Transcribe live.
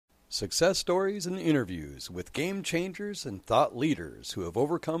Success stories and interviews with game changers and thought leaders who have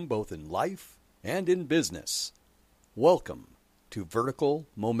overcome both in life and in business. Welcome to Vertical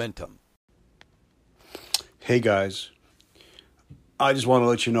Momentum. Hey guys, I just want to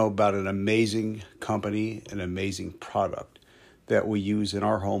let you know about an amazing company, an amazing product that we use in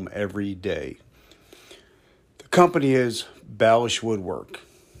our home every day. The company is Balish Woodwork.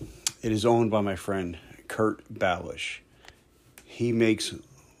 It is owned by my friend Kurt Balish. He makes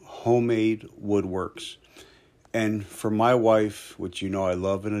homemade woodworks. And for my wife, which you know I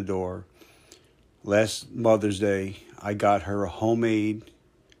love and adore, last Mother's Day, I got her a homemade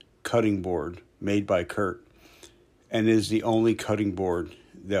cutting board made by Kurt. And it is the only cutting board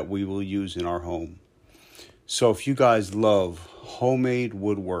that we will use in our home. So if you guys love homemade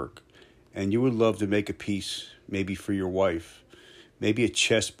woodwork and you would love to make a piece, maybe for your wife, maybe a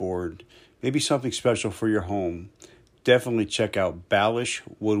chessboard, maybe something special for your home, definitely check out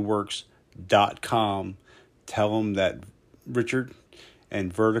balishwoodworks.com. Tell them that Richard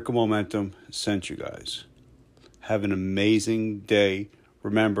and Vertical Momentum sent you guys. Have an amazing day.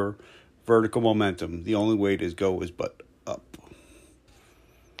 Remember, Vertical Momentum, the only way to go is but up.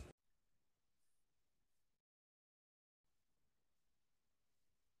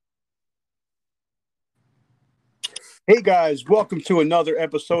 Hey guys, welcome to another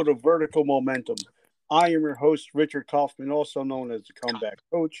episode of Vertical Momentum. I am your host, Richard Kaufman, also known as the Comeback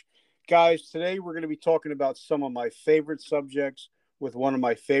Coach. Guys, today we're going to be talking about some of my favorite subjects with one of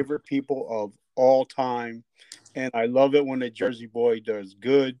my favorite people of all time. And I love it when a Jersey boy does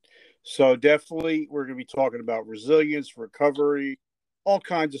good. So definitely we're going to be talking about resilience, recovery, all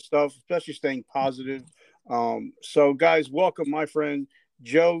kinds of stuff, especially staying positive. So guys, welcome my friend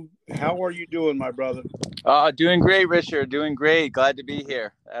Joe. How are you doing, my brother? Doing great, Richard. Doing great. Glad to be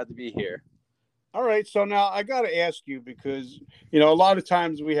here. All right. So now I got to ask you because, you know, a lot of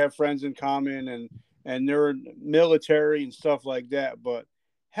times we have friends in common and they're military and stuff like that. But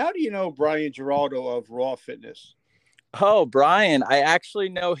how do you know Brian Giraldo of Raw Fitness? Oh, Brian, I actually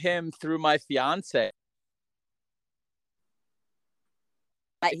know him through my fiance.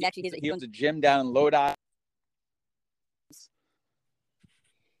 He owns a gym down in Lodi.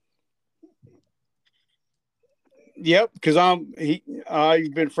 Yep, because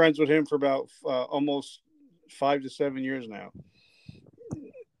I've been friends with him for about almost 5 to 7 years now.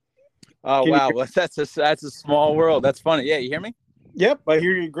 Oh, wow. Well, that's a small world. That's funny. Yeah, you hear me? Yep, I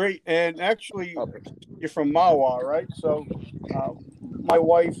hear you great. And actually, you're from Mahwah, right? So my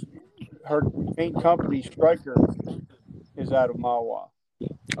wife, her main company, Stryker, is out of Mahwah.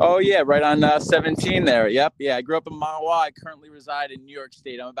 Oh, yeah, right on 17 there. Yep. Yeah, I grew up in Mahwah. I currently reside in New York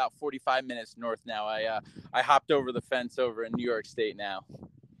State. I'm about 45 minutes north now. I hopped over the fence over in New York State now.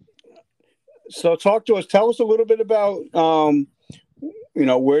 So talk to us. Tell us a little bit about, you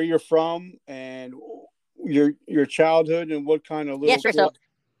know, where you're from and your childhood and what kind of little kid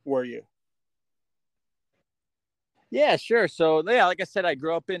were you? Yeah, sure. So, yeah, like I said, I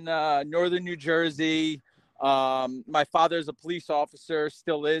grew up in northern New Jersey. My father's a police officer,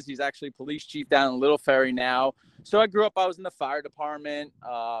 still is. He's actually police chief down in Little Ferry now. So I grew up, I was in the fire department.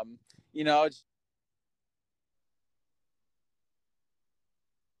 You know,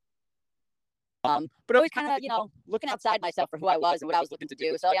 but always kind of, you know, looking outside myself for who I was and what I was looking to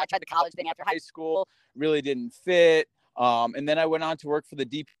do. So yeah, I tried the college thing after high school, really didn't fit. And then I went on to work for the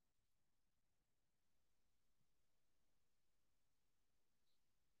DP.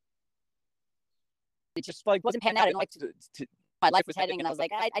 It just like wasn't panning out. I didn't like to my life was heading, and I was like,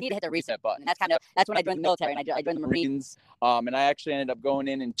 I need to hit the reset button. And that's when I joined the military, and I joined the Marines. And I actually ended up going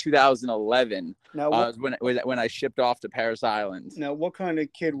in 2011. Now, when I shipped off to Parris Island. Now, what kind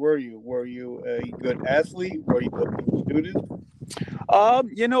of kid were you? Were you a good athlete? Were you a good student?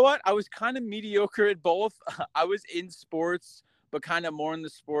 You know what? I was kind of mediocre at both. I was in sports, but kind of more in the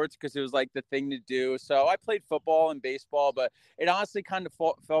sports because it was like the thing to do. So I played football and baseball, but it honestly kind of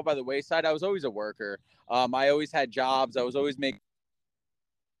fell by the wayside. I was always a worker. I always had jobs. I was always making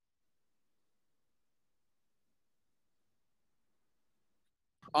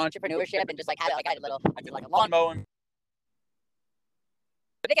entrepreneurship and just like had I did like a lawn mowing.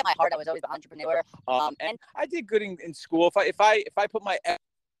 I think at my heart I was always the entrepreneur. And I did good in school. If I put my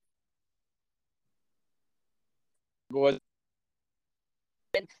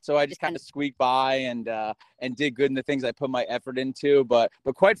so I just kind of squeaked by and did good in the things I put my effort into. But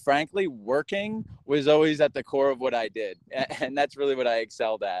quite frankly, working was always at the core of what I did, and that's really what I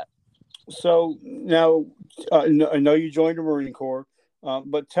excelled at. So now I know you joined the Marine Corps,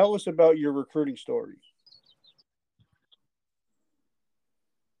 but tell us about your recruiting story.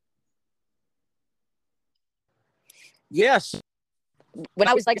 Yes. when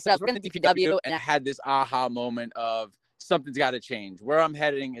I was, like I said, I was working at DPW, and I had this aha moment of something's got to change. Where I'm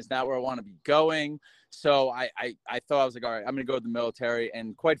heading is not where I want to be going. So I thought, I was like, all right, I'm going to go to the military.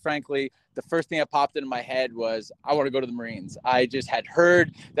 And quite frankly, the first thing that popped into my head was I want to go to the Marines. I just had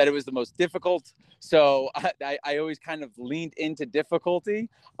heard that it was the most difficult. So I always kind of leaned into difficulty.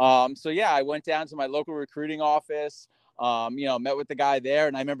 So yeah, I went down to my local recruiting office, met with the guy there.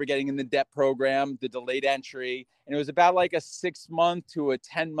 And I remember getting in the DEP program, the delayed entry. And it was about like a 6-month to a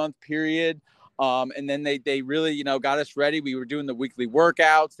 10-month period. And then they really, got us ready. We were doing the weekly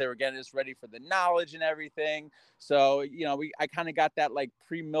workouts. They were getting us ready for the knowledge and everything. So, I kind of got that like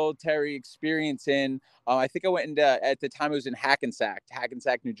pre-military experience in. I think I went into, at the time it was in Hackensack,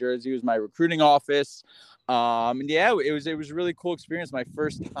 New Jersey was my recruiting office. And yeah, it was a really cool experience. My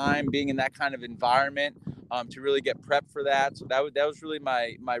first time being in that kind of environment, to really get prepped for that. So that was really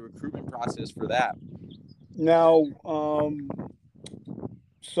my recruitment process for that. Now,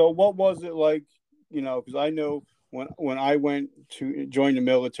 so what was it like, because I know when I went to join the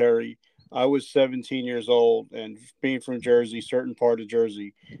military, I was 17 years old, and being from Jersey, certain part of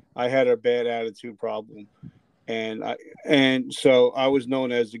Jersey, I had a bad attitude problem. And so I was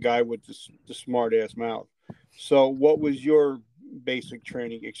known as the guy with the smart ass mouth. So what was your basic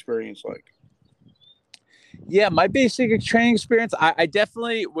training experience like? Yeah, my basic training experience, I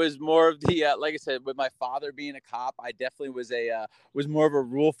definitely was more of the, like I said, with my father being a cop, I definitely was more of a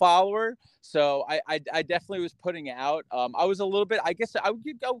rule follower. So I definitely was putting out. I was a little bit, I guess I would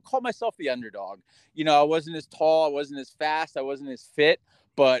call myself the underdog. I wasn't as tall, I wasn't as fast, I wasn't as fit,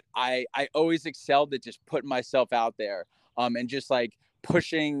 but I always excelled at just putting myself out there, and just like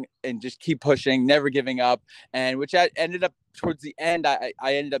pushing and just keep pushing, never giving up. And which I ended up towards the end, I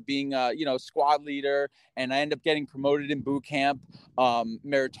ended up being squad leader, and I ended up getting promoted in boot camp,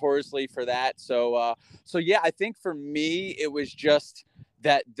 meritoriously for that. So yeah, I think for me it was just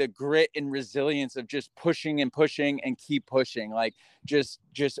that the grit and resilience of just pushing and pushing and keep pushing, like just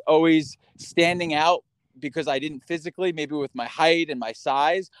always standing out, because I didn't physically, maybe with my height and my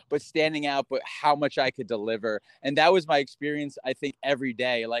size, but standing out, but how much I could deliver. And that was my experience, I think, every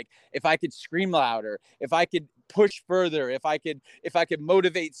day. Like if I could scream louder, if I could push further, if I could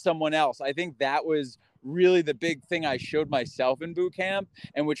motivate someone else, I think that was really the big thing I showed myself in boot camp,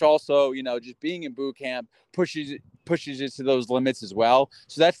 and which also, just being in boot camp pushes it to those limits as well.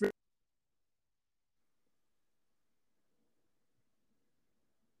 So that's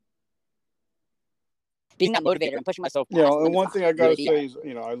being that motivator and pushing myself. And one thing I gotta say is,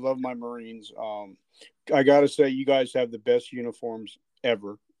 I love my Marines. I gotta say, you guys have the best uniforms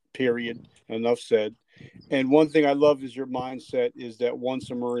ever. Period. Enough said. And one thing I love is your mindset is that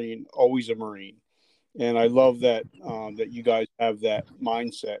once a Marine, always a Marine. And I love that that you guys have that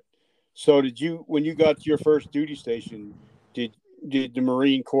mindset. So, when you got to your first duty station, did the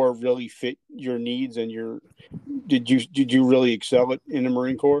Marine Corps really fit your needs, and did you really excel in the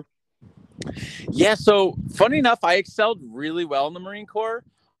Marine Corps? Yeah, so funny enough, I excelled really well in the Marine Corps.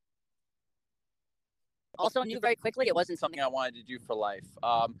 Also knew very quickly it wasn't something I wanted to do for life.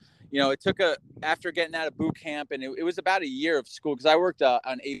 It took after getting out of boot camp, and it was about a year of school, because I worked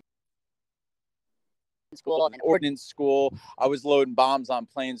on a school and ordnance school. I was loading bombs on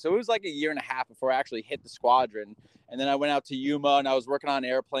planes, so it was like a year and a half before I actually hit the squadron. And then I went out to Yuma, and I was working on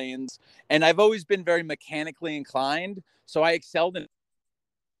airplanes. And I've always been very mechanically inclined, so I excelled in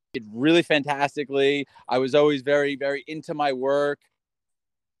did really fantastically. I was always very, very into my work.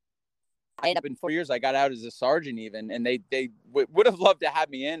 I ended up in 4 years, I got out as a sergeant even, and they would have loved to have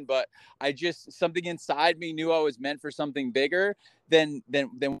me in, but I just, something inside me knew I was meant for something bigger than.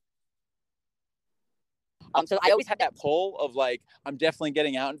 So I always had that pull of like, I'm definitely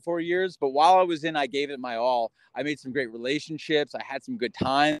getting out in 4 years, but while I was in, I gave it my all. I made some great relationships. I had some good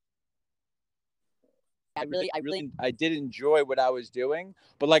time. I did enjoy what I was doing,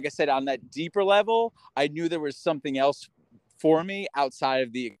 but like I said, on that deeper level, I knew there was something else for me outside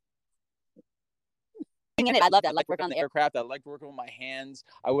of the. I loved it. I liked working on the aircraft. I liked working with my hands.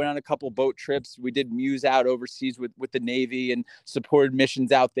 I went on a couple boat trips. We did Muse out overseas with the Navy and supported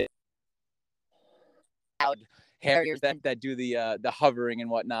missions out there. Harriers that do the hovering and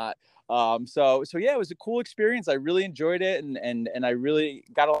whatnot. So yeah, it was a cool experience. I really enjoyed it, and I really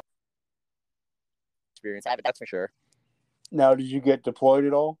got a lot of experience out of it, that's for sure. Now, did you get deployed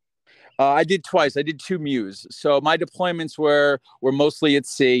at all? I did twice. I did 2 Muse. So my deployments were mostly at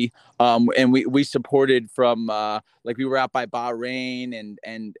sea, and we supported from like we were out by Bahrain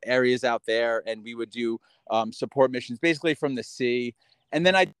and areas out there, and we would do support missions basically from the sea. And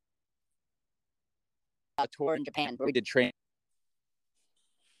then I a tour in Japan where we did training.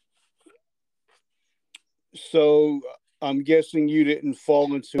 So I'm guessing you didn't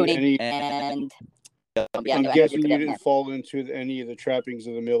fall into any. and I'm guessing you didn't fall into any of the trappings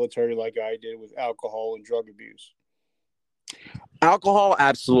of the military like I did with alcohol and drug abuse. Alcohol,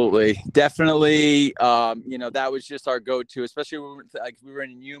 absolutely, definitely. That was just our go-to, especially when we were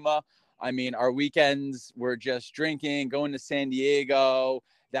in Yuma. I mean, our weekends were just drinking, going to San Diego.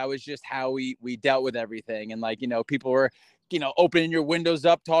 That was just how we dealt with everything. And people were, opening your windows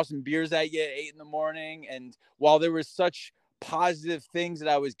up, tossing beers at you at 8 a.m. And while there was such positive things that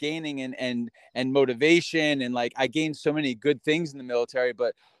I was gaining and motivation, and I gained so many good things in the military,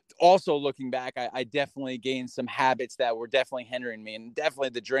 but also looking back, I definitely gained some habits that were definitely hindering me. And definitely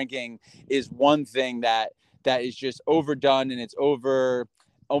the drinking is one thing that is just overdone, and it's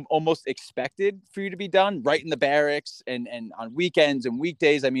almost expected for you to be done right in the barracks and on weekends and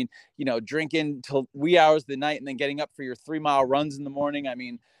weekdays. I mean, drinking till wee hours of the night and then getting up for your 3-mile runs in the morning. I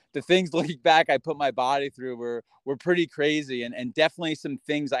mean, the things looking back I put my body through were pretty crazy, and definitely some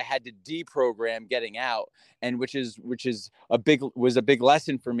things I had to deprogram getting out. And which is a big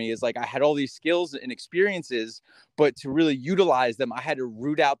lesson for me, is I had all these skills and experiences, but to really utilize them, I had to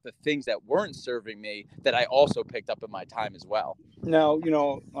root out the things that weren't serving me that I also picked up in my time as well. Now,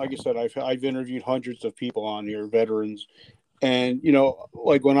 like I said, I've interviewed hundreds of people on here, veterans, and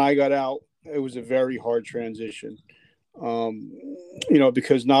when I got out, it was a very hard transition.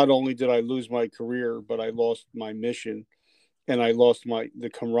 Because not only did I lose my career, but I lost my mission, and I lost the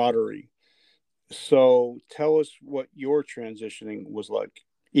camaraderie. So tell us what your transitioning was like.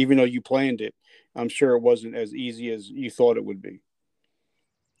 Even though you planned it, I'm sure it wasn't as easy as you thought it would be.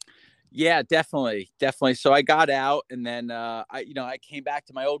 Yeah, definitely. So I got out, and then I came back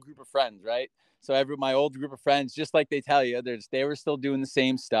to my old group of friends, right? So my old group of friends, just like they tell you, they were still doing the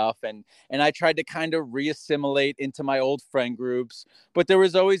same stuff, and I tried to kind of reassimilate into my old friend groups, but there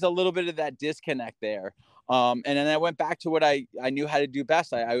was always a little bit of that disconnect there. And then I went back to what I knew how to do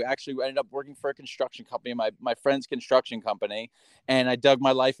best. I actually ended up working for a construction company, my friend's construction company, and I dug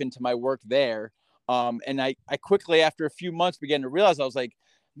my life into my work there. And I quickly, after a few months, began to realize, I was like,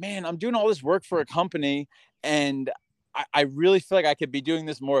 man, I'm doing all this work for a company, and I really feel like I could be doing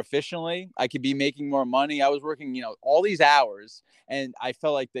this more efficiently. I could be making more money. I was working, all these hours, and I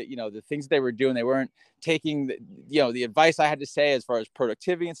felt like that, the things they were doing, they weren't taking the advice I had to say as far as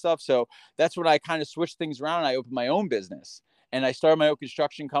productivity and stuff. So that's when I kind of switched things around. I opened my own business, and I started my own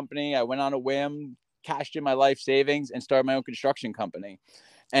construction company. I went on a whim, cashed in my life savings, and started my own construction company.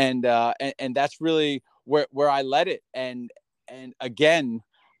 And that's really where I led it. And again,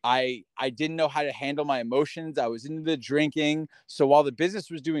 I didn't know how to handle my emotions. I was into the drinking. So while the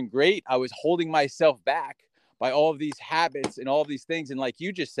business was doing great, I was holding myself back by all of these habits and all of these things. And like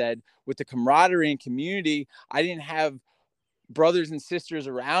you just said, with the camaraderie and community, I didn't have brothers and sisters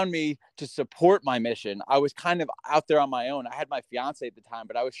around me to support my mission. I was kind of out there on my own. I had my fiance at the time,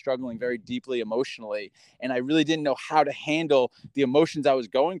 but I was struggling very deeply emotionally, and I really didn't know how to handle the emotions I was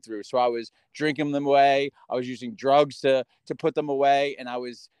going through. So I was drinking them away. I was using drugs to put them away, and I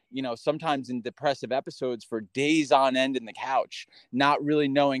was sometimes in depressive episodes for days on end in the couch, not really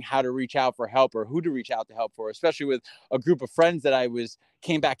knowing how to reach out for help or who to reach out to help for, especially with a group of friends that I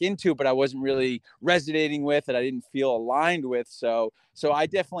came back into, but I wasn't really resonating with, and I didn't feel aligned with. So I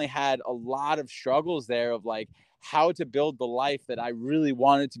definitely had a lot of struggles there of how to build the life that I really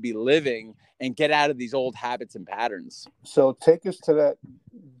wanted to be living and get out of these old habits and patterns. So take us to that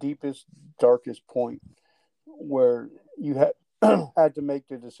deepest, darkest point where you had to make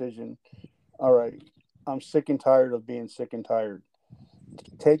the decision. All right, I'm sick and tired of being sick and tired.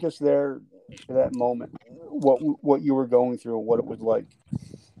 Take us there to that moment, what you were going through, what it was like.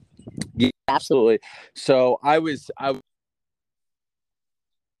 Yeah, absolutely. So I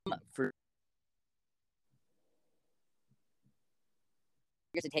for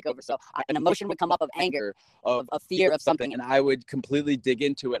to take over. So an emotion would come up of anger, of fear of something, and I would completely dig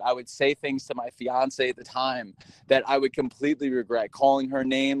into it. I would say things to my fiance at the time that I would completely regret, calling her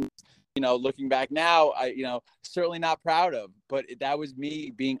names. Looking back now, I certainly not proud of, but that was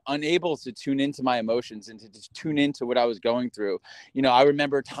me being unable to tune into my emotions and to just tune into what I was going through. I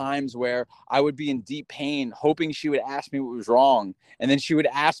remember times where I would be in deep pain, hoping she would ask me what was wrong, and then she would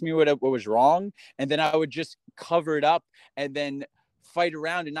ask me what was wrong, and then I would just cover it up and then fight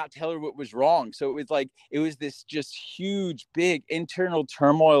around and not tell her what was wrong. So it was this just huge, big internal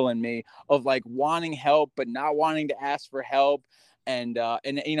turmoil in me of wanting help, but not wanting to ask for help. And at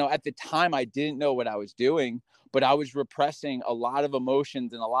the time I didn't know what I was doing, but I was repressing a lot of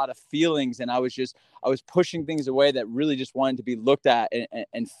emotions and a lot of feelings. And I was pushing things away that really just wanted to be looked at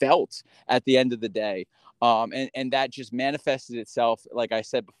and felt at the end of the day. And that just manifested itself, like I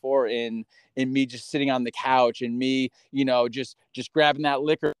said before, in me just sitting on the couch, and me, just grabbing that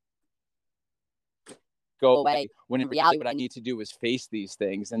liquor, go away, when in reality what I need to do is face these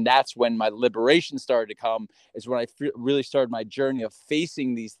things. And that's when my liberation started to come, is when I really started my journey of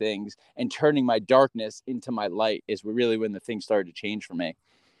facing these things and turning my darkness into my light, is really when the things started to change for me.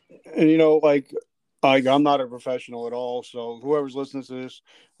 And I'm not a professional at all, so whoever's listening to this,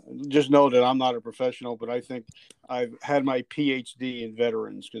 just know that I'm not a professional, but I think I've had my PhD in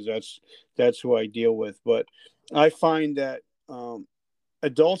veterans, because that's who I deal with. But I find that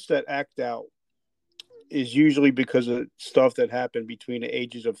adults that act out is usually because of stuff that happened between the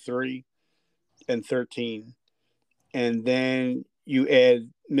ages of 3 and 13. And then you add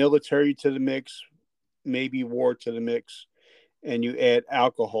military to the mix, maybe war to the mix, and you add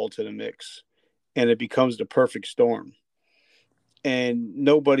alcohol to the mix, and it becomes the perfect storm. And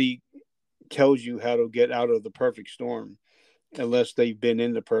nobody tells you how to get out of the perfect storm unless they've been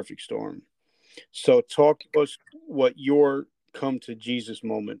in the perfect storm. So talk to us what your come to Jesus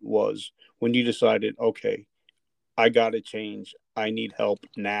moment was when you decided, okay, I got to change. I need help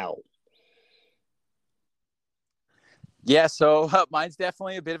now. Yeah, so mine's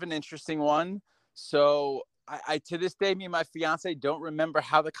definitely a bit of an interesting one. So I to this day, me and my fiance don't remember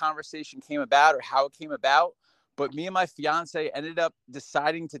how the conversation came about or how it came about, but me and my fiance ended up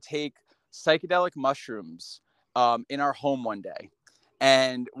deciding to take psychedelic mushrooms in our home one day.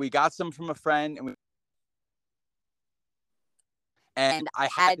 And we got some from a friend, and I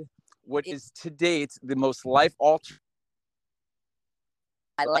had what is to date the most life-altering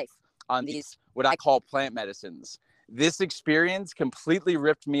my life on these, what I call plant medicines. This experience completely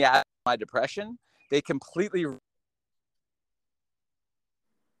ripped me out of my depression. They completely,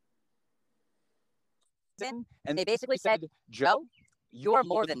 and they basically said, Joe, you're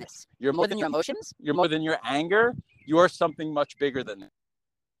more than this. You're more than your emotions. You're more than your anger. You are something much bigger than that.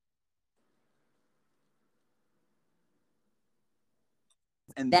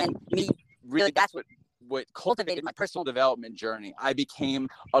 And then really, that's what cultivated my personal development journey. I became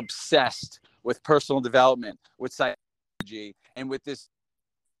obsessed with personal development, with psychology, and with this.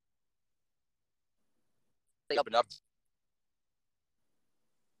 They opened up.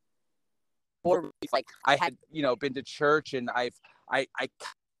 Or like I had, been to church, and I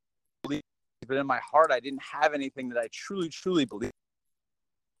believe, but in my heart, I didn't have anything that I truly believed.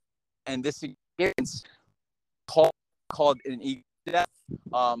 And this experience called an ego death,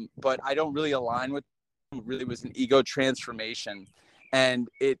 but I don't really align with it. It really was an ego transformation. And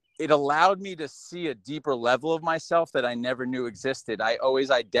it allowed me to see a deeper level of myself that I never knew existed. I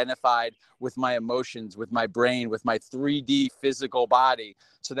always identified with my emotions, with my brain, with my 3D physical body.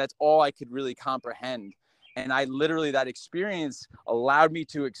 So that's all I could really comprehend. And that experience allowed me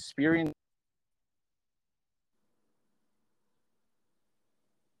to experience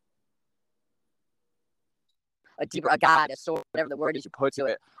a deeper, a God, a soul, whatever the word is you put to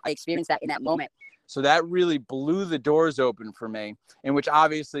it. I experienced that in that moment. So that really blew the doors open for me, and which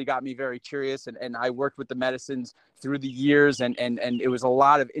obviously got me very curious. And I worked with the medicines through the years, and it was a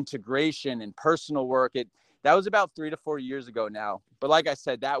lot of integration and personal work. That was about 3 to 4 years ago now. But like I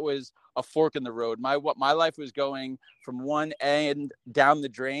said, that was a fork in the road. My life was going from one end down the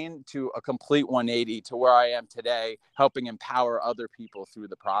drain to a complete 180 to where I am today, helping empower other people through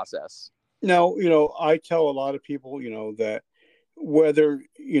the process. Now, I tell a lot of people, that whether,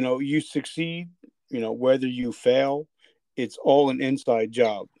 you succeed, whether you fail, it's all an inside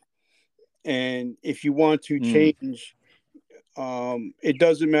job. And if you want to change, it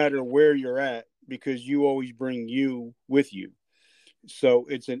doesn't matter where you're at, because you always bring you with you. So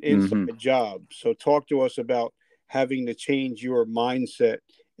it's an inside job. So talk to us about having to change your mindset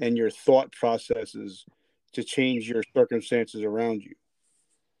and your thought processes to change your circumstances around you.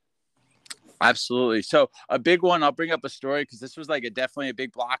 Absolutely. So a big one, I'll bring up a story because this was definitely a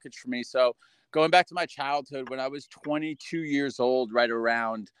big blockage for me. So going back to my childhood, when I was 22 years old, right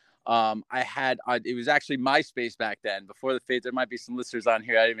around, I had, it was actually MySpace back then, before the fade. There might be some listeners on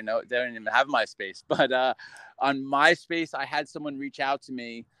here. I didn't even know, they didn't even have MySpace, but on MySpace, I had someone reach out to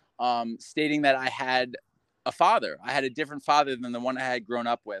me stating that I had a father. I had a different father than the one I had grown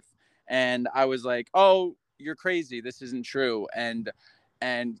up with. And I was like, oh, you're crazy. This isn't true. And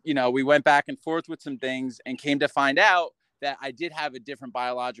we went back and forth with some things and came to find out that I did have a different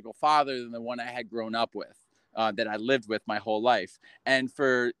biological father than the one I had grown up with, that I lived with my whole life. And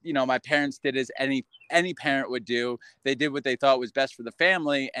for, my parents did as any parent would do. They did what they thought was best for the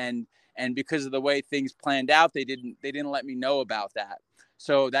family. And And because of the way things planned out, they didn't let me know about that.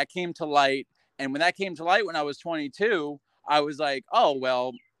 So that came to light. And when that came to light when I was 22, I was like, oh,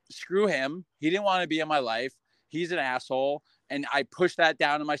 well, screw him. He didn't want to be in my life. He's an asshole. And I pushed that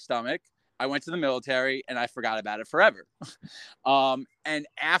down in my stomach. I went to the military and I forgot about it forever. And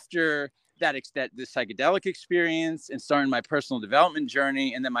after the psychedelic experience and starting my personal development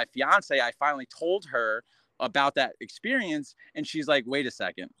journey, and then my fiance, I finally told her about that experience. And she's like, wait a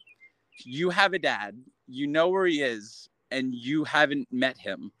second, you have a dad, you know where he is, and you haven't met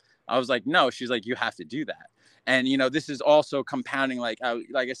him. I was like, no. She's like, you have to do that. And, this is also compounding, like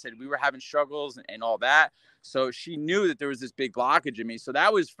I said, we were having struggles and all that. So she knew that there was this big blockage in me. So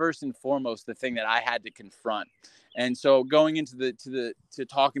that was first and foremost the thing that I had to confront. And so going into to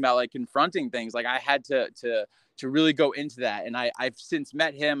talking about like confronting things, like I had to really go into that. And I've since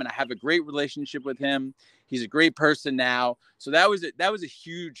met him and I have a great relationship with him. He's a great person now. So that was a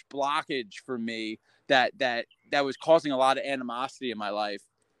huge blockage for me that was causing a lot of animosity in my life.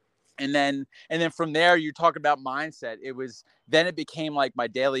 And then from there, you talk about mindset. It became like my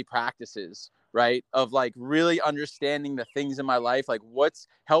daily practices, right? Of like really understanding the things in my life, like what's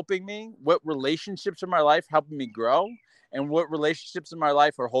helping me, what relationships in my life helping me grow, and what relationships in my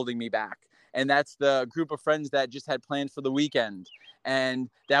life are holding me back. And that's the group of friends that just had plans for the weekend. And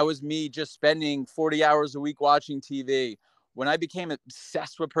that was me just spending 40 hours a week watching TV. When I became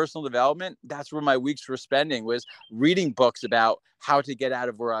obsessed with personal development, that's where my weeks were spending, was reading books about how to get out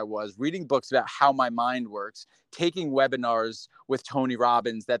of where I was, reading books about how my mind works, taking webinars with Tony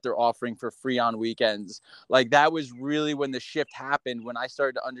Robbins that they're offering for free on weekends. Like that was really when the shift happened, when I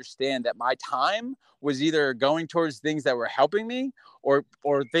started to understand that my time was either going towards things that were helping me or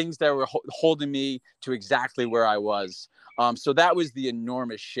things that were holding me to exactly where I was. So that was the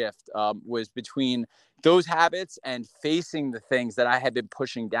enormous shift, was between those habits and facing the things that I had been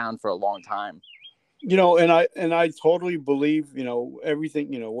pushing down for a long time. And I totally believe, everything,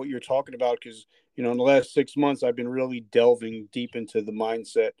 what you're talking about, because, in the last 6 months, I've been really delving deep into the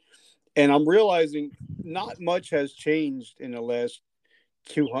mindset, and I'm realizing not much has changed in the last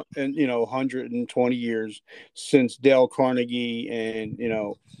 120 years since Dale Carnegie and,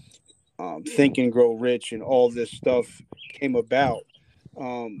 Think and Grow Rich and all this stuff came about.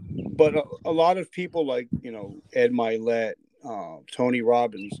 But a lot of people like, Ed Milet, Tony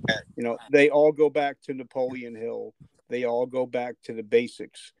Robbins, they all go back to Napoleon Hill. They all go back to the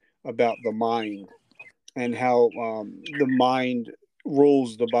basics about the mind and how the mind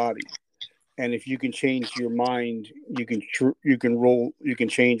rules the body. And if you can change your mind, you can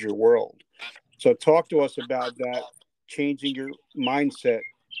change your world. So talk to us about that. Changing your mindset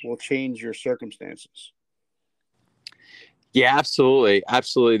will change your circumstances. Yeah, absolutely.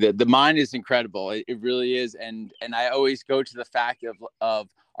 Absolutely. The mind is incredible. It really is. And I always go to the fact of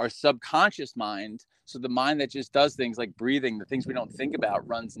our subconscious mind. So the mind that just does things like breathing, the things we don't think about,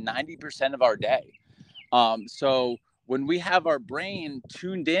 runs 90% of our day. So when we have our brain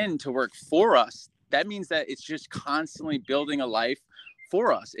tuned in to work for us, that means that it's just constantly building a life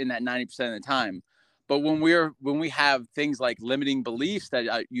for us in that 90% of the time. But when we have things like limiting beliefs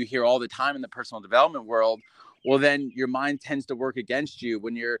that you hear all the time in the personal development world, well, then your mind tends to work against you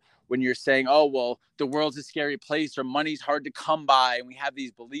when you're saying, oh, well, the world's a scary place or money's hard to come by. And we have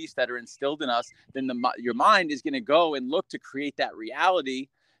these beliefs that are instilled in us. Then your mind is going to go and look to create that reality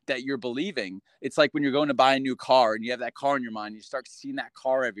that you're believing. It's like when you're going to buy a new car and you have that car in your mind, you start seeing that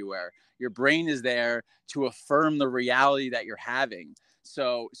car everywhere. Your brain is there to affirm the reality that you're having.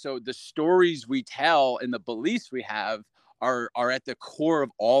 So the stories we tell and the beliefs we have are at the core of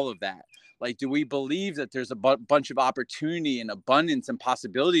all of that. Like, do we believe that there's a bunch of opportunity and abundance and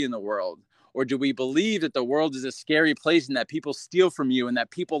possibility in the world? Or do we believe that the world is a scary place and that people steal from you and that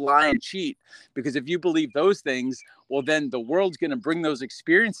people lie and cheat? Because if you believe those things, well, then the world's going to bring those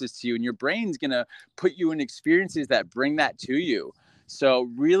experiences to you and your brain's going to put you in experiences that bring that to you. So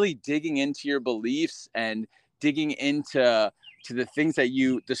really digging into your beliefs and digging into the things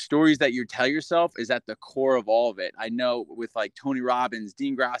the stories that you tell yourself is at the core of all of it. I know with like Tony Robbins,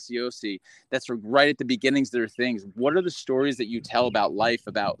 Dean Graziosi, that's right at the beginnings of their things. What are the stories that you tell about life,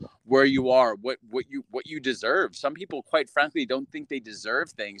 about where you are, what you deserve? Some people, quite frankly, don't think they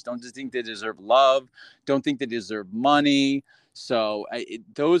deserve things, don't just think they deserve love, don't think they deserve money. So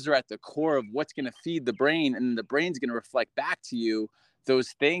those are at the core of what's going to feed the brain, and the brain's going to reflect back to you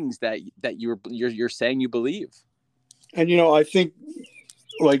those things that you're saying you believe. And, I think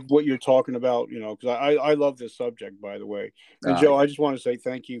like what you're talking about, because I love this subject, by the way. And Joe, I just want to say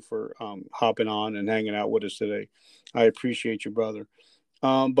thank you for hopping on and hanging out with us today. I appreciate you, brother.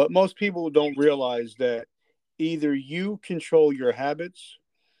 But most people don't realize that either you control your habits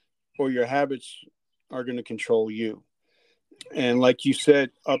or your habits are going to control you. And like you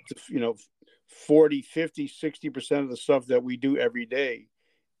said, up to 40, 50, 60% of the stuff that we do every day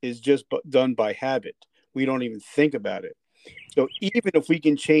is just done by habit. We don't even think about it. So even if we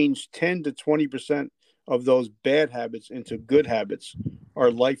can change 10 to 20% of those bad habits into good habits, our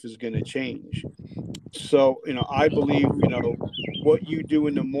life is going to change. So, I believe, what you do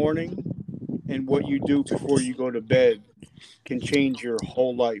in the morning and what you do before you go to bed can change your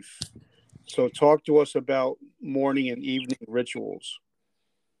whole life. So talk to us about morning and evening rituals.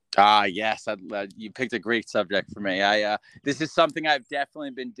 Yes, you picked a great subject for me. This is something I've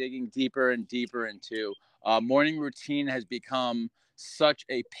definitely been digging deeper and deeper into. Morning routine has become such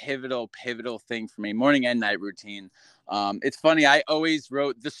a pivotal thing for me. Morning and night routine. It's funny. I always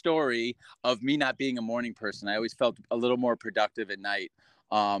wrote the story of me not being a morning person. I always felt a little more productive at night.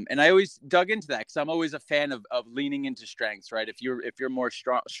 And I always dug into that because I'm always a fan of leaning into strengths, right? If you're more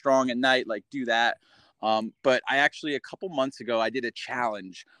strong at night, like do that. But I actually, a couple months ago, I did a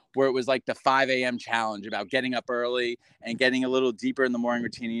challenge where it was like the 5 a.m. challenge about getting up early and getting a little deeper in the morning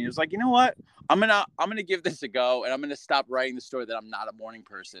routine. And it was like, you know what? I'm gonna give this a go, and I'm gonna stop writing the story that I'm not a morning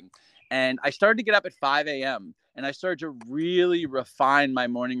person. And I started to get up at 5 a.m. and I started to really refine my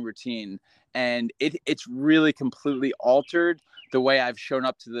morning routine, and it's really completely altered the way I've shown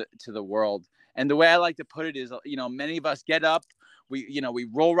up to the world. And the way I like to put it is, many of us get up. We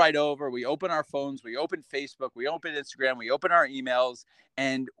roll right over, we open our phones, we open Facebook, we open Instagram, we open our emails,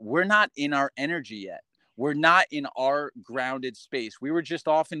 and we're not in our energy yet. We're not in our grounded space. We were just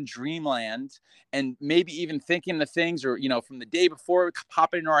off in dreamland and maybe even thinking the things or, from the day before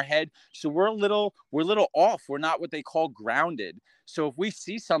popping into our head. So we're a little off. We're not what they call grounded. So if we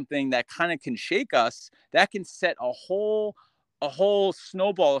see something that kind of can shake us, that can set a whole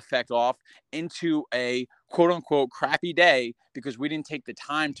snowball effect off into a quote unquote crappy day because we didn't take the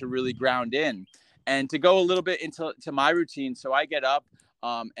time to really ground in. And to go a little bit into my routine. So I get up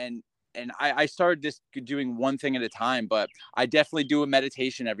and I started just doing one thing at a time, but I definitely do a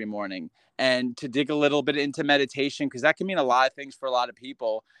meditation every morning. And to dig a little bit into meditation, because that can mean a lot of things for a lot of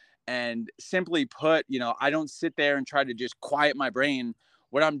people. And simply put, I don't sit there and try to just quiet my brain.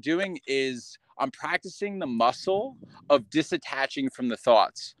 What I'm doing is I'm practicing the muscle of disattaching from the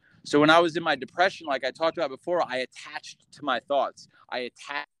thoughts. So when I was in my depression, like I talked about before, I attached to my thoughts. I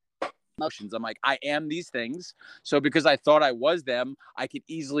attached emotions. I'm like, I am these things. So because I thought I was them, I could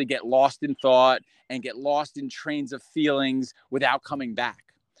easily get lost in thought and get lost in trains of feelings without coming back.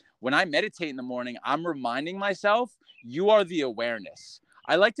 When I meditate in the morning, I'm reminding myself, you are the awareness.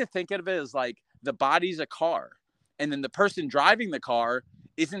 I like to think of it as like the body's a car. And then the person driving the car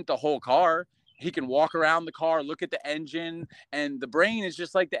isn't the whole car. He can walk around the car, look at the engine, and the brain is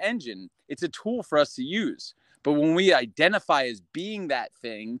just like the engine. It's a tool for us to use. But when we identify as being that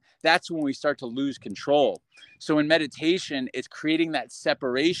thing, that's when we start to lose control. So in meditation, it's creating that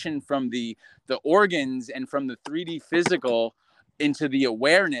separation from the organs and from the 3D physical into the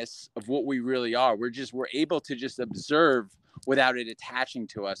awareness of what we really are. We're able to just observe without it attaching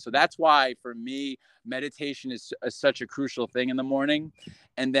to us. So that's why for me, meditation is such a crucial thing in the morning.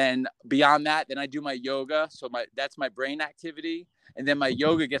 And then beyond that, then I do my yoga. So that's my brain activity. And then my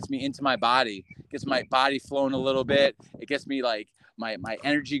yoga gets me into my body, gets my body flowing a little bit. It gets me like my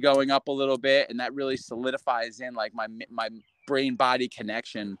energy going up a little bit. And that really solidifies in like my brain body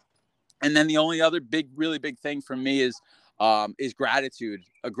connection. And then the only other really big thing for me is gratitude,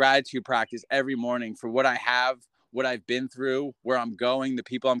 a gratitude practice every morning for what I have, what I've been through, where I'm going, the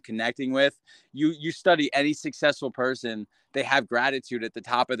people I'm connecting with. You study any successful person, they have gratitude at the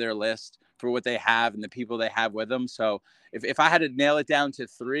top of their list for what they have and the people they have with them. So if I had to nail it down to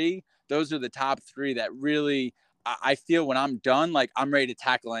 3, those are the top 3 that really I feel when I'm done, like I'm ready to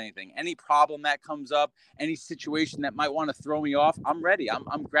tackle anything. Any problem that comes up, any situation that might want to throw me off, I'm ready.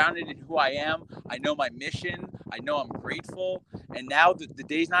 I'm grounded in who I am. I know my mission. I know I'm grateful. And now the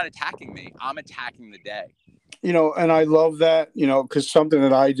day's not attacking me. I'm attacking the day. And I love that, because something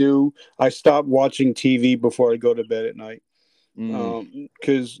that I do, I stop watching TV before I go to bed at night.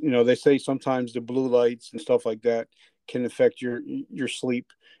 Because, they say sometimes the blue lights and stuff like that can affect your sleep.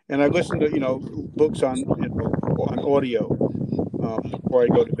 And I listen to, books on audio before I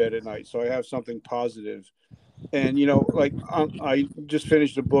go to bed at night. So I have something positive. And, I just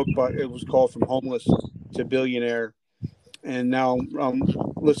finished a book, but it was called From Homeless to Billionaire. And now I'm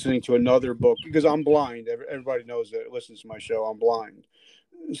listening to another book because I'm blind. Everybody knows that listens to my show. I'm blind.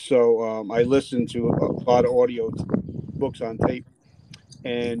 So I listen to a lot of audio books on tape.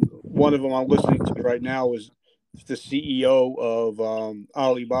 And one of them I'm listening to right now is the CEO of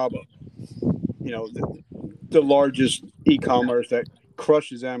Alibaba, the largest e-commerce that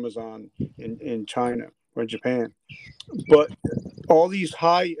crushes Amazon in China or Japan. But all these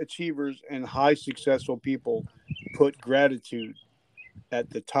high achievers and high successful people put gratitude at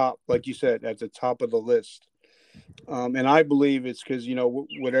the top, like you said, at the top of the list. And I believe it's because,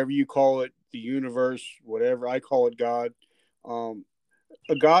 whatever you call it, the universe, whatever I call it, God,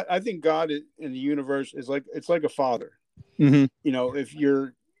 a God, I think God in the universe is it's like a father. Mm-hmm. If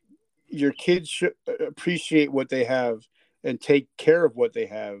your kids should appreciate what they have and take care of what they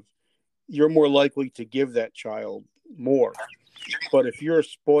have, you're more likely to give that child more. But if you're a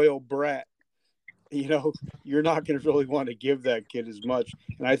spoiled brat, you're not going to really want to give that kid as much.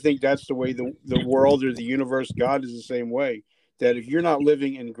 And I think that's the way the world or the universe, God is the same way, that if you're not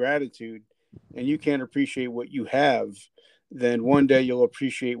living in gratitude and you can't appreciate what you have, then one day you'll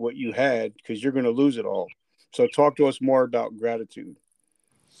appreciate what you had because you're going to lose it all. So talk to us more about gratitude.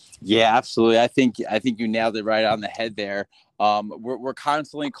 Yeah, absolutely. I think you nailed it right on the head there. We're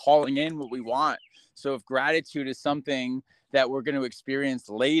constantly calling in what we want. So if gratitude is something that we're going to experience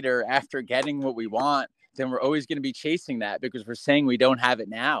later after getting what we want, then we're always going to be chasing that because we're saying we don't have it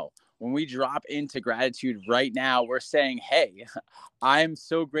now. When we drop into gratitude right now, we're saying, hey, I'm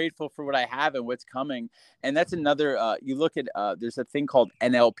so grateful for what I have and what's coming. And that's another, you look at, there's a thing called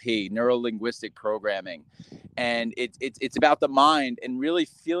NLP, neuro-linguistic programming. And it's about the mind and really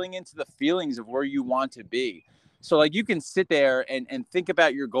feeling into the feelings of where you want to be. So like you can sit there and think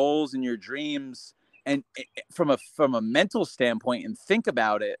about your goals and your dreams and from a mental standpoint and think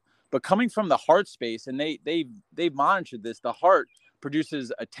about it, but coming from the heart space, and they've monitored this, the heart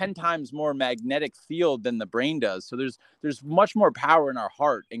produces a 10 times more magnetic field than the brain does. So there's much more power in our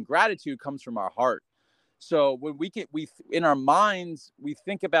heart, and gratitude comes from our heart. So when we in our minds, we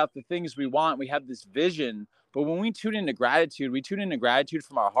think about the things we want, we have this vision, but when we tune into gratitude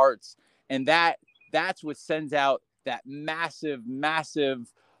from our hearts, and that's what sends out that massive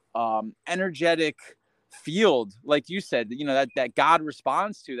energetic field, like you said, that God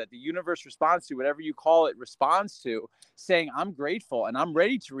responds to, that the universe responds to, whatever you call it, responds to, saying, I'm grateful and I'm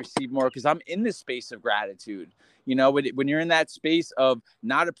ready to receive more because I'm in this space of gratitude. When you're in that space of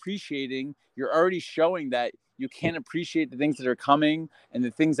not appreciating, you're already showing that you can't appreciate the things that are coming and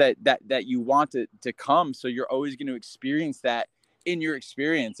the things that you want to come. So you're always going to experience that in your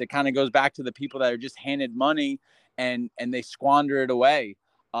experience. It kind of goes back to the people that are just handed money and they squander it away.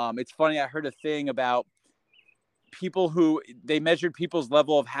 It's funny. I heard a thing about people who they measured people's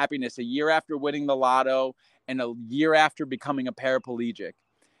level of happiness a year after winning the lotto and a year after becoming a paraplegic.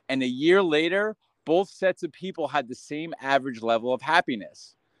 And a year later, both sets of people had the same average level of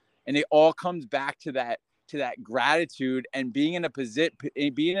happiness. And it all comes back to that gratitude and being in a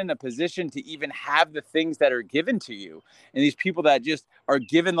position to even have the things that are given to you. And these people that just are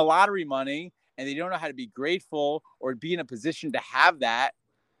given the lottery money and they don't know how to be grateful or be in a position to have that,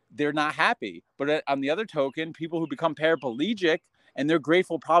 they're not happy. But on the other token, people who become paraplegic and they're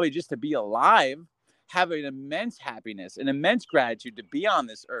grateful probably just to be alive have an immense happiness, an immense gratitude to be on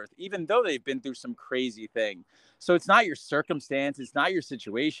this earth, even though they've been through some crazy thing. So it's not your circumstance, it's not your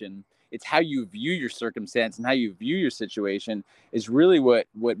situation, it's how you view your circumstance and how you view your situation is really what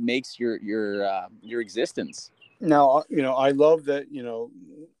makes your existence. Now, I love that,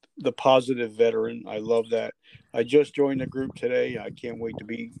 the positive veteran. I love that. I just joined the group today. I can't wait to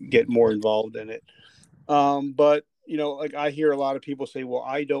get more involved in it. But like I hear a lot of people say, well,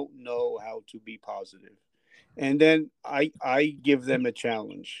 I don't know how to be positive. And then I give them a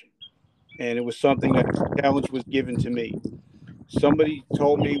challenge. And it was something that the challenge was given to me. Somebody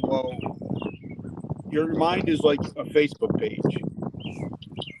told me, well, your mind is like a Facebook page.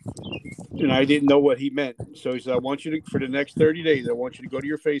 And I didn't know what he meant. So he said, for the next 30 days, I want you to go to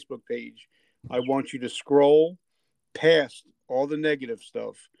your Facebook page. I want you to scroll past all the negative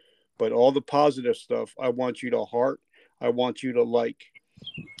stuff, but all the positive stuff, I want you to heart. I want you to like.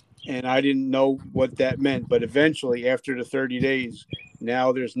 And I didn't know what that meant. But eventually, after the 30 days,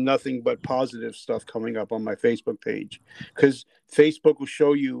 now there's nothing but positive stuff coming up on my Facebook page. Because Facebook will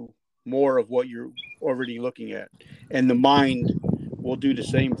show you more of what you're already looking at. And the mind will do the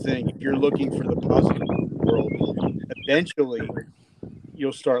same thing. If you're looking for the positive world, eventually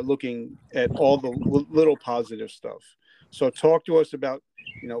you'll start looking at all the little positive stuff. So talk to us about,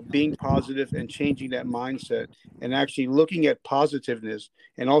 being positive and changing that mindset and actually looking at positiveness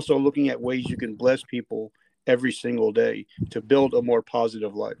and also looking at ways you can bless people every single day to build a more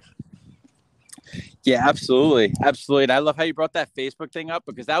positive life. Yeah, absolutely. Absolutely. And I love how you brought that Facebook thing up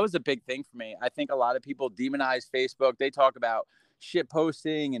because that was a big thing for me. I think a lot of people demonize Facebook. They talk about shit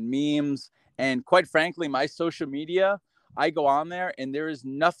posting and memes. And quite frankly, my social media, I go on there and there is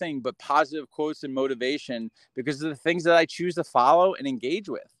nothing but positive quotes and motivation because of the things that I choose to follow and engage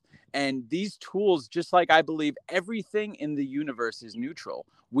with. And these tools, just like I believe everything in the universe is neutral,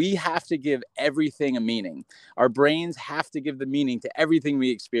 we have to give everything a meaning. Our brains have to give the meaning to everything we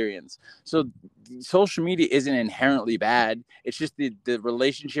experience. So social media isn't inherently bad. It's just the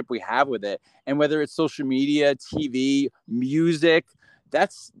relationship we have with it. And whether it's social media, TV, music,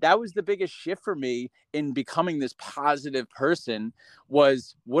 that was the biggest shift for me in becoming this positive person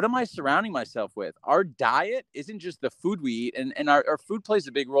was, what am I surrounding myself with? Our diet isn't just the food we eat, and our food plays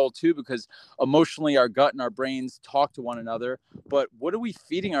a big role too, because emotionally our gut and our brains talk to one another. But what are we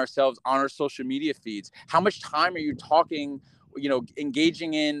feeding ourselves on our social media feeds? How much time are you talking,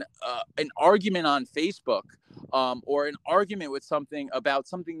 engaging in an argument on Facebook, or an argument with something about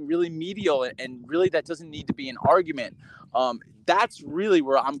something really medial and really that doesn't need to be an argument? That's really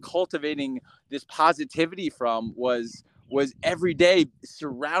where I'm cultivating this positivity from, was every day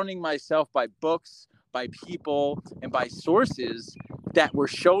surrounding myself by books, by people, and by sources that were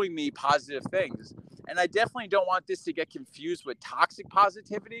showing me positive things. And I definitely don't want this to get confused with toxic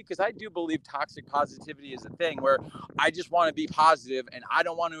positivity, because I do believe toxic positivity is a thing where I just want to be positive and I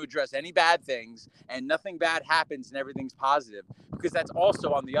don't want to address any bad things and nothing bad happens and everything's positive, because that's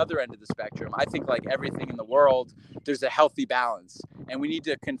also on the other end of the spectrum. I think like everything in the world, there's a healthy balance, and we need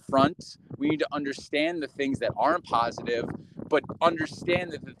to understand the things that aren't positive, but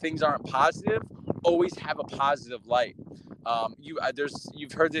understand that the things aren't positive always have a positive light.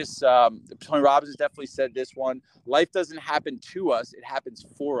 You've heard this. Tony Robbins has definitely said this one. Life doesn't happen to us; it happens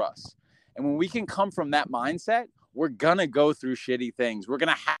for us. And when we can come from that mindset, we're gonna go through shitty things. We're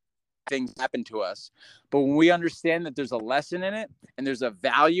gonna have things happen to us. But when we understand that there's a lesson in it and there's a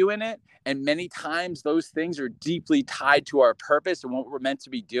value in it, and many times those things are deeply tied to our purpose and what we're meant to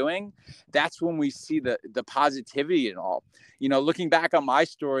be doing, that's when we see the positivity in all. Looking back on my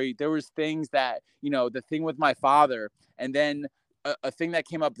story, there was things that, the thing with my father, and then a thing that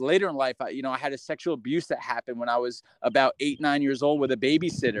came up later in life. I had a sexual abuse that happened when I was about 8, 9 years old with a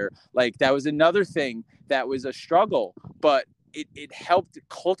babysitter. Like, that was another thing that was a struggle, but it helped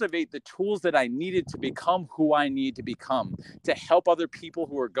cultivate the tools that I needed to become who I need to become, to help other people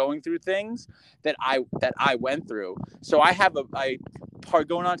who are going through things that I went through. So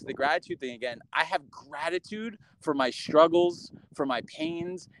going on to the gratitude thing again, I have gratitude for my struggles, for my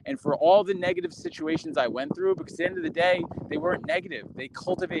pains, and for all the negative situations I went through, because at the end of the day, they weren't negative. They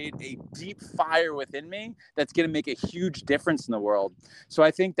cultivated a deep fire within me that's going to make a huge difference in the world. So I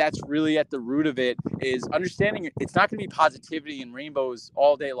think that's really at the root of it, is understanding it's not going to be positivity and rainbows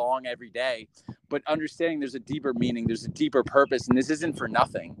all day long, every day, but understanding there's a deeper meaning, there's a deeper purpose, and this isn't for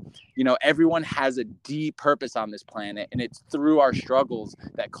nothing. Everyone has a deep purpose on this planet, and it's through our struggles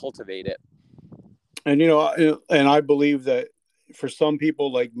that cultivate it. And and I believe that for some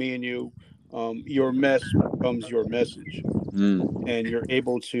people like me and you, your mess becomes your message, and you're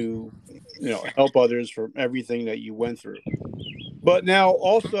able to, help others from everything that you went through. But now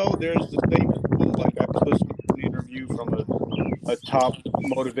also there's the same people, like I was listening to an interview from a top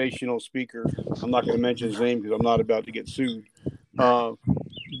motivational speaker. I'm not going to mention his name because I'm not about to get sued.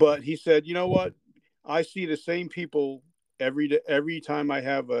 But he said, you know what? I see the same people every time I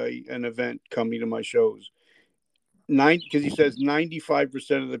have an event coming to my shows. Because he says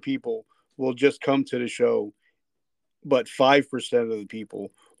 95% of the people will just come to the show, but 5% of the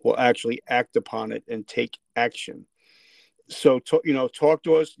people will actually act upon it and take action. So, talk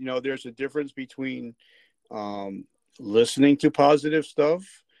to us. There's a difference between listening to positive stuff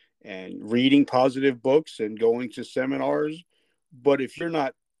and reading positive books and going to seminars. But if you're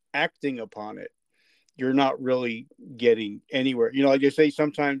not acting upon it, you're not really getting anywhere. Like I say,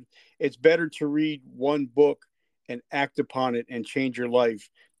 sometimes it's better to read one book and act upon it and change your life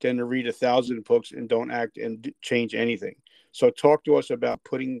than to read 1,000 books and don't act and change anything. So talk to us about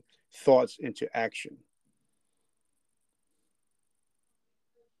putting thoughts into action.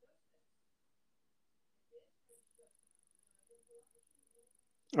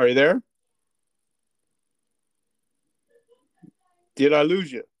 Are you there? Did I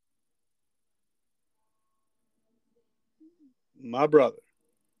lose you? My brother.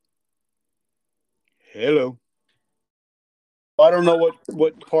 Hello. I don't know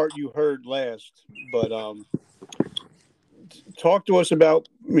what part you heard last, but talk to us about,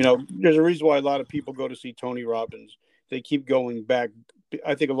 there's a reason why a lot of people go to see Tony Robbins. They keep going back.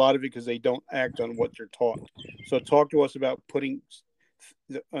 I think a lot of it because they don't act on what they're taught. So talk to us about putting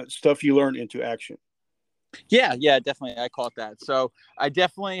stuff you learn into action. Yeah, definitely. I caught that. So I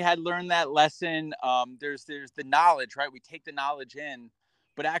definitely had learned that lesson. There's the knowledge, right? We take the knowledge in,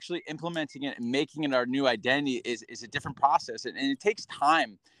 but actually implementing it and making it our new identity is a different process. And it takes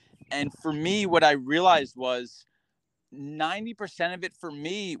time. And for me, what I realized was 90% of it for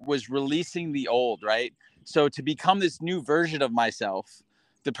me was releasing the old, right? So to become this new version of myself,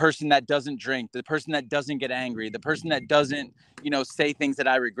 the person that doesn't drink, the person that doesn't get angry, the person that doesn't, say things that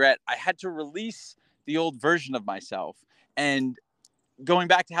I regret, I had to release the old version of myself. And going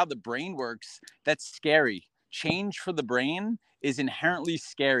back to how the brain works, that's scary. Change for the brain is inherently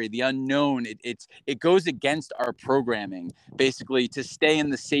scary. The unknown, it goes against our programming, basically, to stay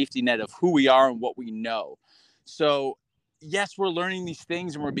in the safety net of who we are and what we know. So yes, we're learning these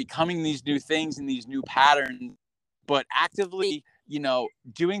things and we're becoming these new things and these new patterns, but actively,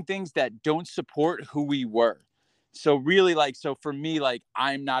 doing things that don't support who we were. So really, so for me,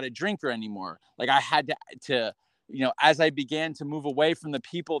 I'm not a drinker anymore. I had to as I began to move away from the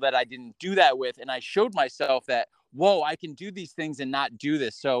people that I didn't do that with, and I showed myself that, whoa, I can do these things and not do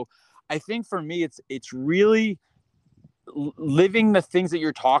this. So I think for me, it's really living the things that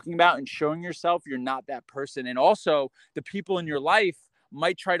you're talking about and showing yourself you're not that person. And also the people in your life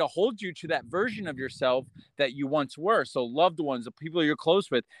might try to hold you to that version of yourself that you once were. So loved ones, the people you're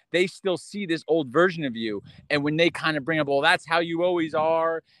close with, they still see this old version of you. And when they kind of bring up, well, that's how you always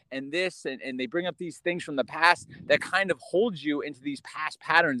are, and this, and they bring up these things from the past that kind of holds you into these past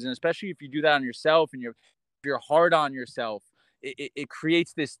patterns. And especially if you do that on yourself and you're hard on yourself, it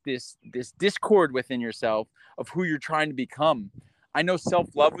creates this discord within yourself of who you're trying to become. I know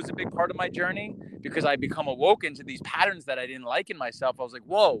self-love was a big part of my journey because I become awoken to these patterns that I didn't like in myself. I was like,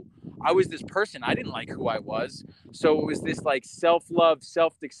 whoa, I was this person. I didn't like who I was. So it was this self-love,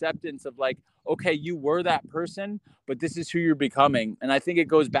 self-acceptance of okay, you were that person, but this is who you're becoming. And I think it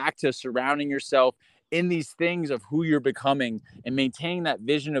goes back to surrounding yourself in these things of who you're becoming and maintaining that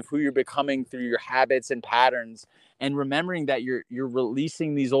vision of who you're becoming through your habits and patterns, and remembering that you're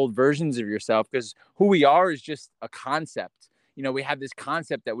releasing these old versions of yourself, because who we are is just a concept. We have this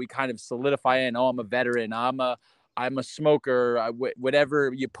concept that we kind of solidify in, I'm a veteran, I'm a smoker,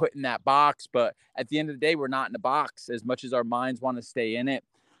 whatever you put in that box. But at the end of the day, we're not in a box as much as our minds want to stay in it.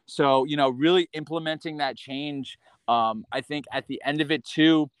 So, really implementing that change. I think at the end of it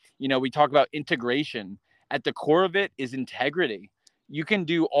too, we talk about integration. At the core of it is integrity. You can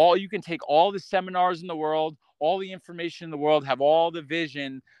take all the seminars in the world, all the information in the world, have all the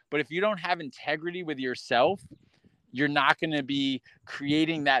vision, but if you don't have integrity with yourself, you're not going to be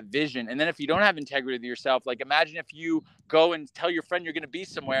creating that vision. And then if you don't have integrity with yourself, imagine if you go and tell your friend you're going to be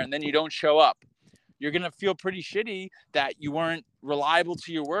somewhere and then you don't show up. You're going to feel pretty shitty that you weren't reliable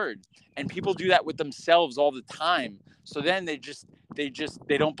to your word. And people do that with themselves all the time. So then they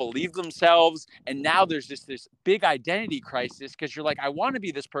don't believe themselves. And now there's this big identity crisis because you're I want to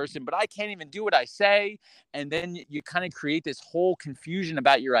be this person, but I can't even do what I say. And then you kind of create this whole confusion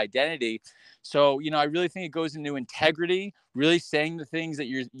about your identity. So, I really think it goes into integrity, really saying the things that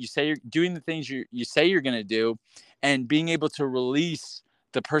you say, you're doing the things you say you're going to do, and being able to release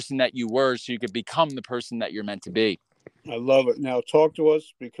the person that you were so you could become the person that you're meant to be. I love it. Now talk to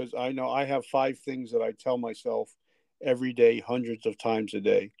us, because I know I have 5 things that I tell myself every day, hundreds of times a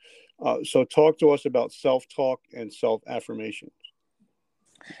day. So talk to us about self-talk and self-affirmations.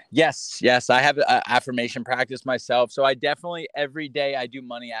 Yes. I have an affirmation practice myself. So I definitely, every day I do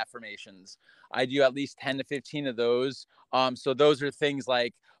money affirmations. I do at least 10 to 15 of those. So those are things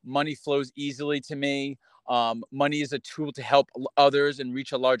like money flows easily to me. Money is a tool to help others and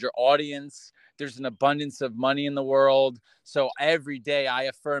reach a larger audience. There's an abundance of money in the world. So every day I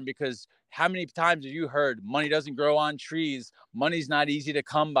affirm, because how many times have you heard money doesn't grow on trees? Money's not easy to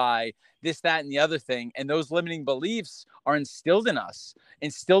come by, this, that, and the other thing. And those limiting beliefs are instilled in us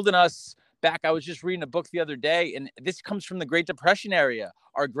back. I was just reading a book the other day, and this comes from the Great Depression area.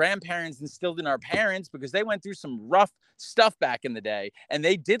 Our grandparents instilled in our parents because they went through some rough stuff back in the day and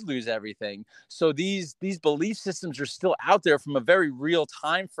they did lose everything. So these belief systems are still out there from a very real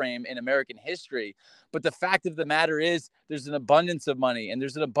time frame in American history. But the fact of the matter is there's an abundance of money and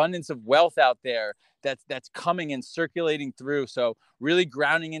there's an abundance of wealth out there that's coming and circulating through. So really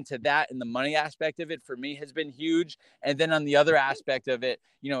grounding into that, and the money aspect of it for me has been huge. And then on the other aspect of it,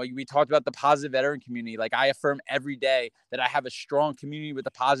 we talked about the positive veteran community. I affirm every day that I have a strong community with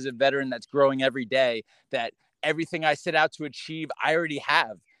a positive veteran that's growing every day, that everything I set out to achieve, I already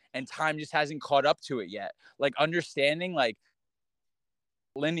have, and time just hasn't caught up to it yet. Understanding,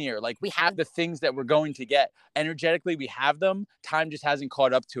 linear, we have the things that we're going to get energetically, we have them, time just hasn't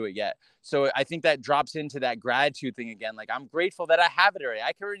caught up to it yet. So I think that drops into that gratitude thing again. I'm grateful that I have it already.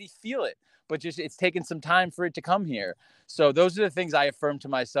 I can already feel it, but just it's taken some time for it to come here. So those are the things I affirm to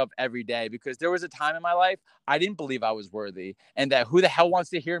myself every day, because there was a time in my life I didn't believe I was worthy, and that who the hell wants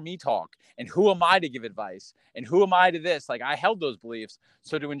to hear me talk, and who am I to give advice, and who am I to this? Like, I held those beliefs.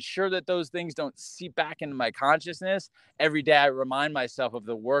 So to ensure that those things don't seep back into my consciousness, every day I remind myself of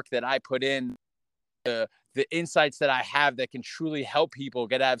the work that I put in, the insights that I have that can truly help people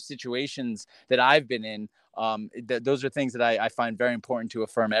get out of situations that I've been in. Those are things that I find very important to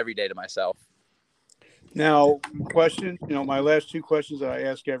affirm every day to myself. Now, question, my last two questions that I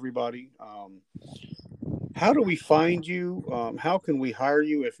ask everybody. How do we find you? How can we hire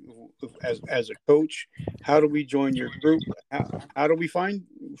you if as a coach? How do we join your group? How do we find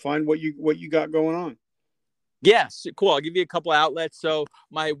what you got going on? Yes, cool. I'll give you a couple outlets. So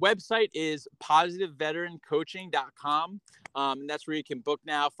my website is positiveveterancoaching.com. And that's where you can book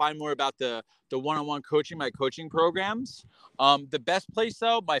now, find more about the one-on-one coaching, my coaching programs. The best place,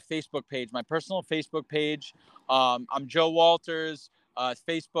 though, my Facebook page, my personal Facebook page. I'm Joe Walters,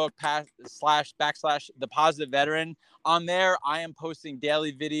 Facebook / the Positive Veteran. On there, I am posting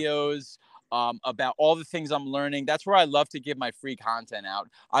daily videos about all the things I'm learning. That's where I love to give my free content out.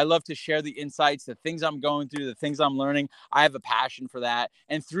 I love to share the insights, the things I'm going through, the things I'm learning. I have a passion for that.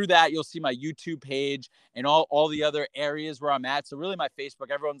 And through that, you'll see my YouTube page and all the other areas where I'm at. So really my Facebook,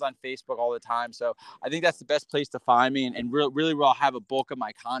 everyone's on Facebook all the time. So I think that's the best place to find me, and really where I'll have a bulk of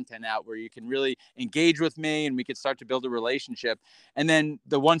my content out where you can really engage with me and we can start to build a relationship. And then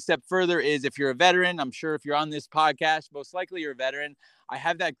the one step further is, if you're a veteran, I'm sure if you're on this podcast, most likely you're a veteran. I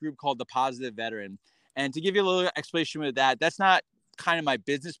have that group called the Positive Veteran. And to give you a little explanation with that, that's not kind of my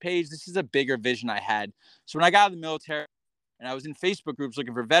business page. This is a bigger vision I had. So when I got out of the military and I was in Facebook groups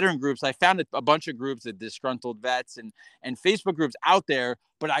looking for veteran groups, I found a bunch of groups of disgruntled vets and Facebook groups out there,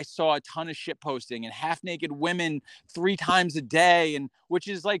 but I saw a ton of shit posting and half-naked women 3 times a day, and which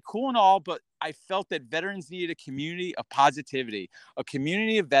is like cool and all, but I felt that veterans needed a community of positivity, a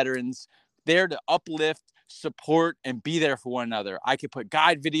community of veterans there to uplift, support, and be there for one another. I could put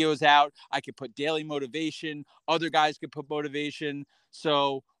guide videos out. I could put daily motivation. Other guys could put motivation.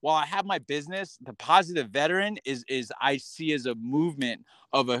 So while I have my business, the Positive Veteran is I see as a movement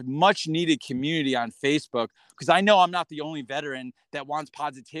of a much needed community on Facebook, because I know I'm not the only veteran that wants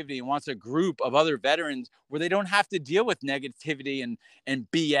positivity and wants a group of other veterans where they don't have to deal with negativity and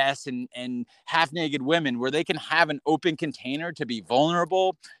BS and half-naked women, where they can have an open container to be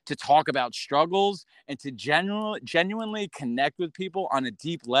vulnerable, to talk about struggles, and to genuinely connect with people on a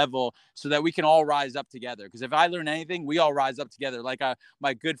deep level, so that we can all rise up together. Because if I learn anything, we all rise up together. Like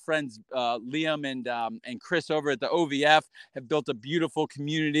my good friends Liam and Chris over at the OVF have built a beautiful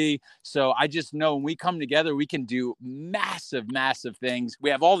community. So I just know when we come together, we can do massive things. We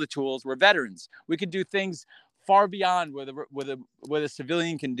have all the tools. We're veterans. We can do things far beyond what a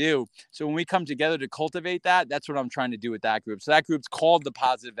civilian can do. So when we come together to cultivate that, that's what I'm trying to do with that group. So that group's called the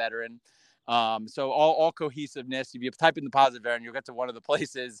Positive Veteran. So all cohesiveness. If you type in the Positive Veteran, you'll get to one of the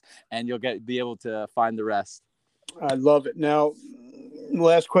places, and you'll be able to find the rest. I love it. Now,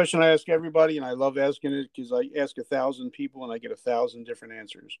 last question I ask everybody, and I love asking it because I ask 1,000 people and I get 1,000 different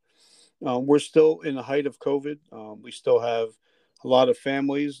answers. We're still in the height of COVID. We still have a lot of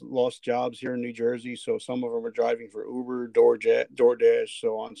families lost jobs here in New Jersey. So some of them are driving for Uber, DoorDash,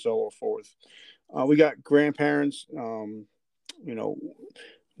 so on and so forth. We got grandparents,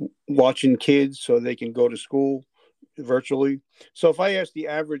 watching kids so they can go to school virtually. So if I ask the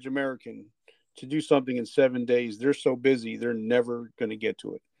average American to do something in 7 days, they're so busy, they're never going to get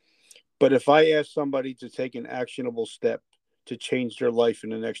to it. But if I ask somebody to take an actionable step to change their life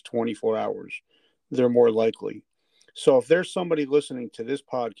in the next 24 hours, they're more likely. So if there's somebody listening to this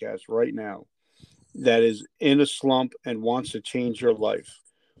podcast right now that is in a slump and wants to change their life,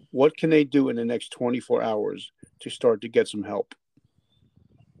 what can they do in the next 24 hours to start to get some help?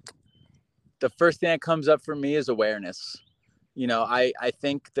 The first thing that comes up for me is awareness. I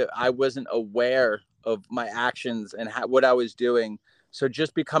think that I wasn't aware of my actions and what I was doing. So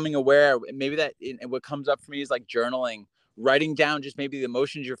just becoming aware, maybe and what comes up for me is like journaling, writing down just maybe the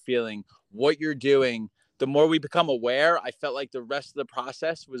emotions you're feeling, what you're doing. The more we become aware, I felt like the rest of the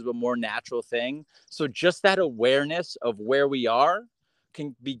process was a more natural thing. So just that awareness of where we are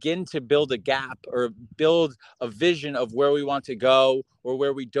can begin to build a gap or build a vision of where we want to go or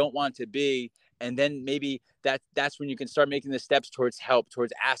where we don't want to be. And then maybe that's when you can start making the steps towards help,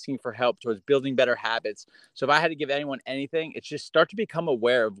 towards asking for help, towards building better habits. So if I had to give anyone anything, it's just start to become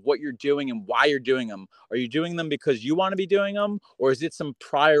aware of what you're doing and why you're doing them. Are you doing them because you want to be doing them? Or is it some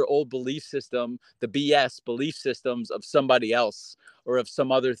prior old belief system, the BS belief systems of somebody else or of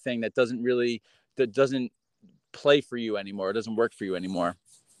some other thing that doesn't play for you anymore? It doesn't work for you anymore.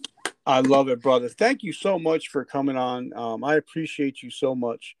 I love it, brother. Thank you so much for coming on. I appreciate you so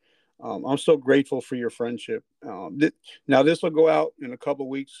much. I'm so grateful for your friendship. Now this will go out in a couple of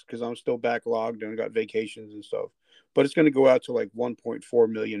weeks because I'm still backlogged and got vacations and stuff. But it's going to go out to like 1.4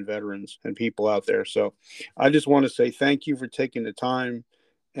 million veterans and people out there. So I just want to say thank you for taking the time,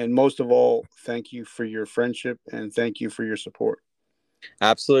 and most of all, thank you for your friendship and thank you for your support.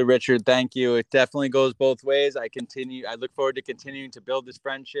 Absolutely, Richard. Thank you. It definitely goes both ways. I look forward to continuing to build this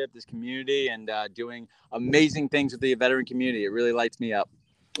friendship, this community, and doing amazing things with the veteran community. It really lights me up.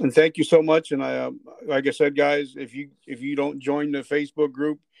 And thank you so much. And I, like I said, guys, if you don't join the Facebook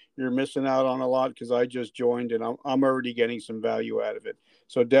group, you're missing out on a lot because I just joined and I'm already getting some value out of it.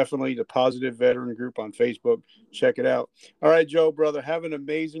 So definitely the Positive Veteran Group on Facebook. Check it out. All right, Joe, brother, have an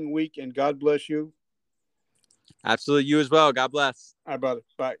amazing week and God bless you. Absolutely. You as well. God bless. All right, brother.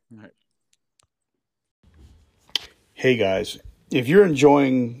 Bye. All right. Hey guys, if you're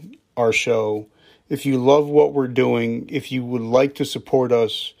enjoying our show, if you love what we're doing, if you would like to support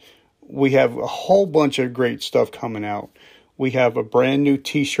us, we have a whole bunch of great stuff coming out. We have a brand new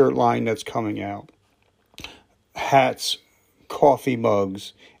t-shirt line that's coming out. Hats, coffee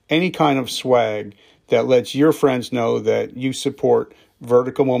mugs, any kind of swag that lets your friends know that you support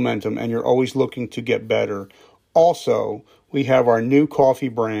Vertical Momentum and you're always looking to get better. Also, we have our new coffee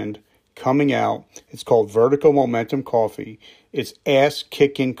brand coming out. It's called Vertical Momentum Coffee. It's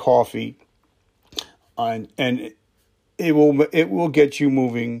ass-kicking coffee, and it will get you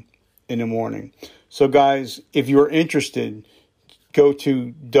moving in the morning. So, guys, if you're interested, go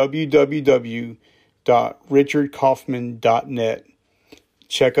to www.richardkaufman.net.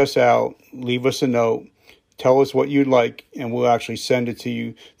 Check us out. Leave us a note. Tell us what you'd like, and we'll actually send it to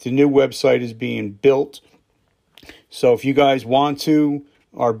you. The new website is being built. So if you guys want to,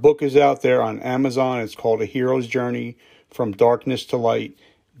 our book is out there on Amazon. It's called A Hero's Journey from Darkness to Light.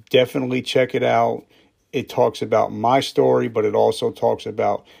 Definitely check it out. It talks about my story, but it also talks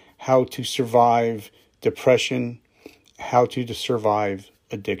about how to survive depression, how to survive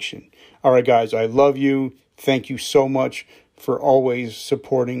addiction. All right, guys, I love you. Thank you so much for always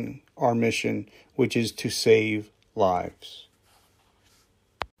supporting our mission, which is to save lives.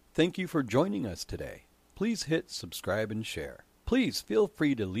 Thank you for joining us today. Please hit subscribe and share. Please feel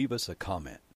free to leave us a comment.